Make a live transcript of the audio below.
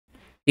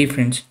Hey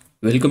friends,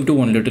 welcome to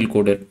One Little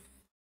Coder.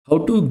 How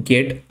to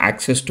get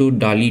access to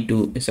Dall-e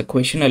 2 is a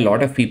question a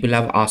lot of people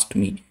have asked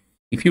me.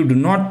 If you do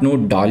not know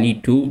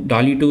Dall-e 2,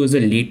 Dall-e 2 is the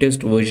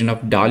latest version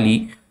of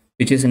Dall-e,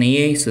 which is an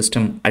AI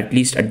system. At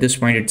least at this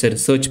point, it's a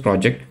research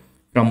project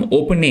from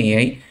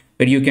OpenAI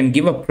where you can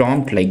give a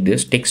prompt like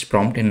this, text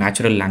prompt in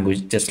natural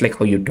language, just like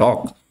how you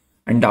talk.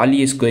 And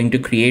Dall-e is going to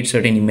create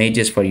certain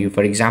images for you.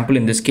 For example,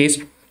 in this case,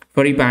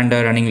 furry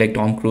panda running like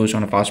Tom Cruise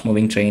on a fast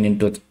moving train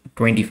into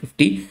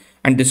 2050.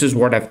 And this is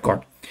what I've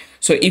got.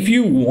 So if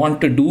you want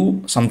to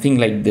do something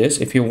like this,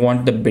 if you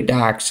want the beta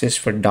access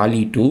for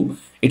Dall-e 2,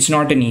 it's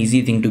not an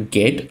easy thing to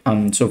get.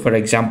 So for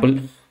example,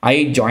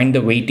 I joined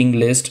the waiting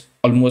list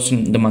almost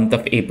in the month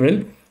of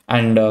April,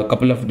 and a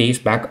couple of days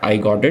back I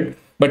got it.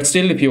 But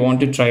still, if you want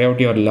to try out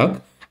your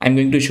luck, I'm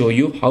going to show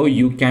you how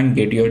you can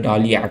get your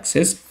Dall-e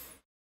access.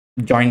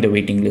 Join the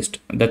waiting list.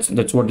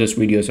 That's what this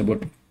video is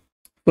about.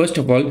 First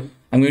of all,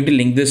 I'm going to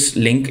link this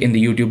link in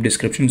the YouTube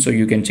description so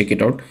you can check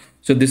it out.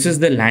 So this is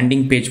the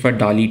landing page for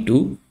Dall-e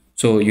 2.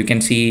 So you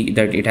can see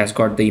that it has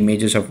got the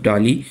images of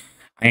Dall-e.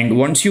 And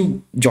once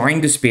you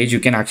join this page, you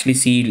can actually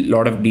see a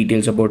lot of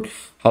details about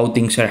how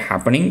things are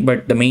happening.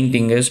 But the main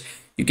thing is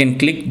you can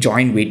click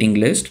join waiting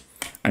list.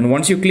 And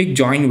once you click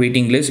join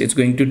waiting list, it's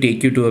going to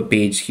take you to a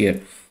page here.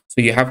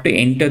 So you have to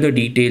enter the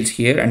details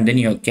here, and then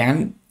you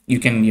can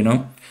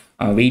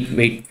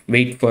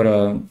wait for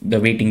the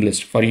waiting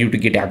list for you to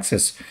get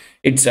access.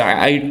 It's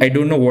I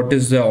don't know what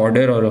is the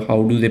order or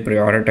how do they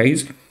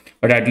prioritize,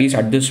 but at least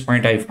at this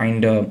point I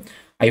find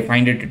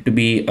it to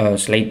be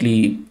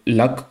slightly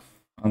luck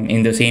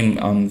in the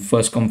same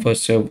first come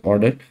first serve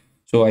order.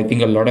 So I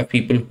think a lot of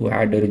people who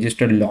had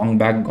registered long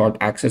back got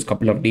access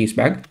couple of days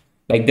back.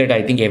 Like that,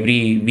 I think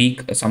every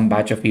week some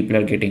batch of people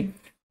are getting.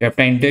 You have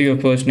to enter your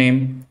first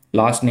name,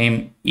 last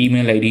name,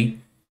 email ID,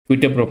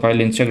 Twitter profile,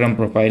 Instagram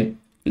profile,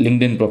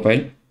 LinkedIn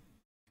profile,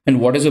 and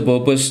what is the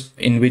purpose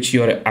in which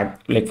you are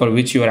for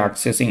which you are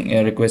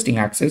accessing requesting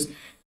access.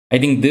 I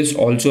think this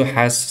also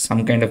has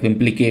some kind of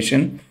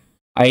implication.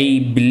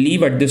 I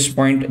believe at this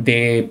point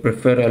they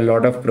prefer a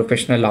lot of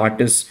professional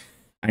artists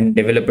and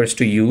developers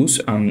to use.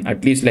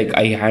 At least like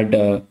I had,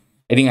 I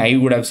think I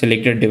would have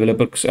selected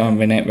developers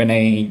when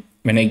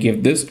I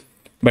give this,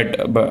 but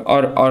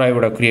or I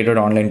would have created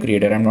online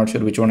creator. I'm not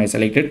sure which one I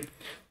selected,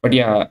 but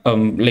yeah,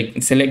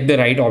 like select the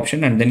right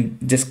option and then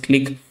just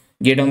click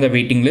get on the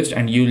waiting list,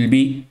 and you will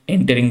be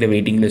entering the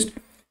waiting list.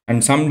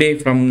 And someday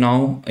from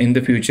now in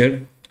the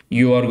future,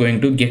 you are going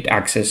to get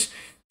access.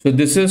 So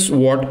this is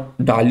what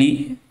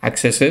Dall-e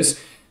access is.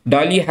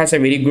 Dall-e has a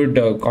very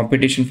good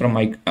competition from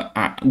my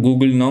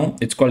Google now.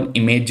 It's called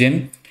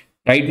Imagen.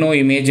 Right now,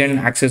 Imagen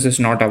access is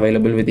not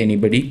available with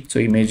anybody. So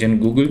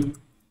Imagen Google.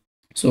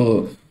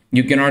 So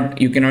you cannot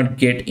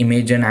get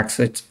Imagen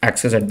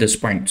access at this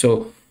point.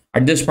 So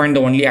at this point,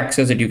 the only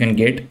access that you can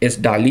get is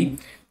Dall-e.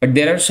 But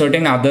there are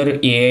certain other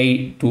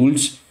AI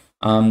tools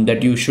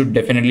that you should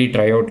definitely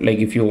try out. Like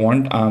if you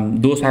want,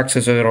 those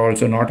accesses are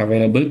also not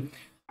available.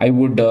 I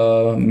would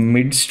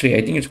Midstream.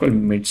 I think it's called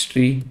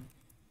Midstream.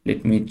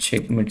 Let me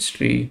check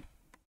Midstream.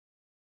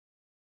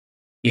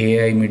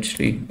 AI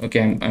Midstream.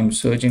 Okay, I'm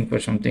searching for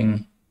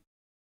something.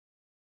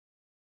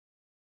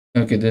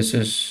 Okay, this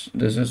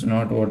is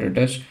not what it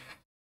is.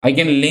 I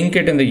can link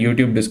it in the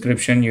YouTube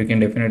description. You can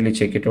definitely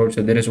check it out.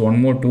 So there is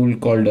one more tool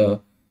called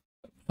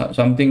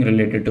something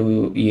related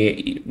to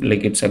AI,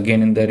 like it's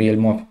again in the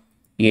realm of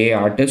AI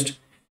artist.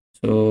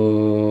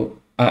 So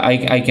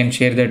I can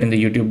share that in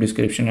the YouTube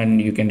description,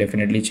 and you can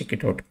definitely check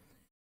it out.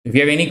 If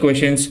you have any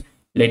questions,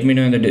 let me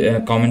know in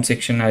the comment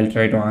section. I'll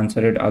try to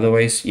answer it.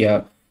 Otherwise,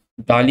 yeah,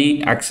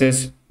 Dall-e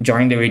access,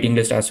 join the waiting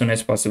list as soon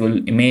as possible.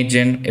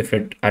 Imagen, if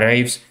it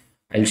arrives,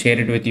 I'll share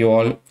it with you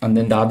all. And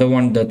then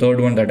the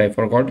third one that I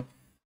forgot,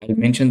 I'll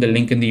mention the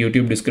link in the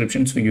YouTube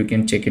description so you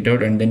can check it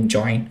out and then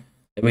join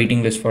the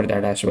waiting list for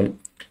that as well.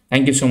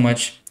 Thank you so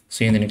much.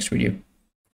 See you in the next video.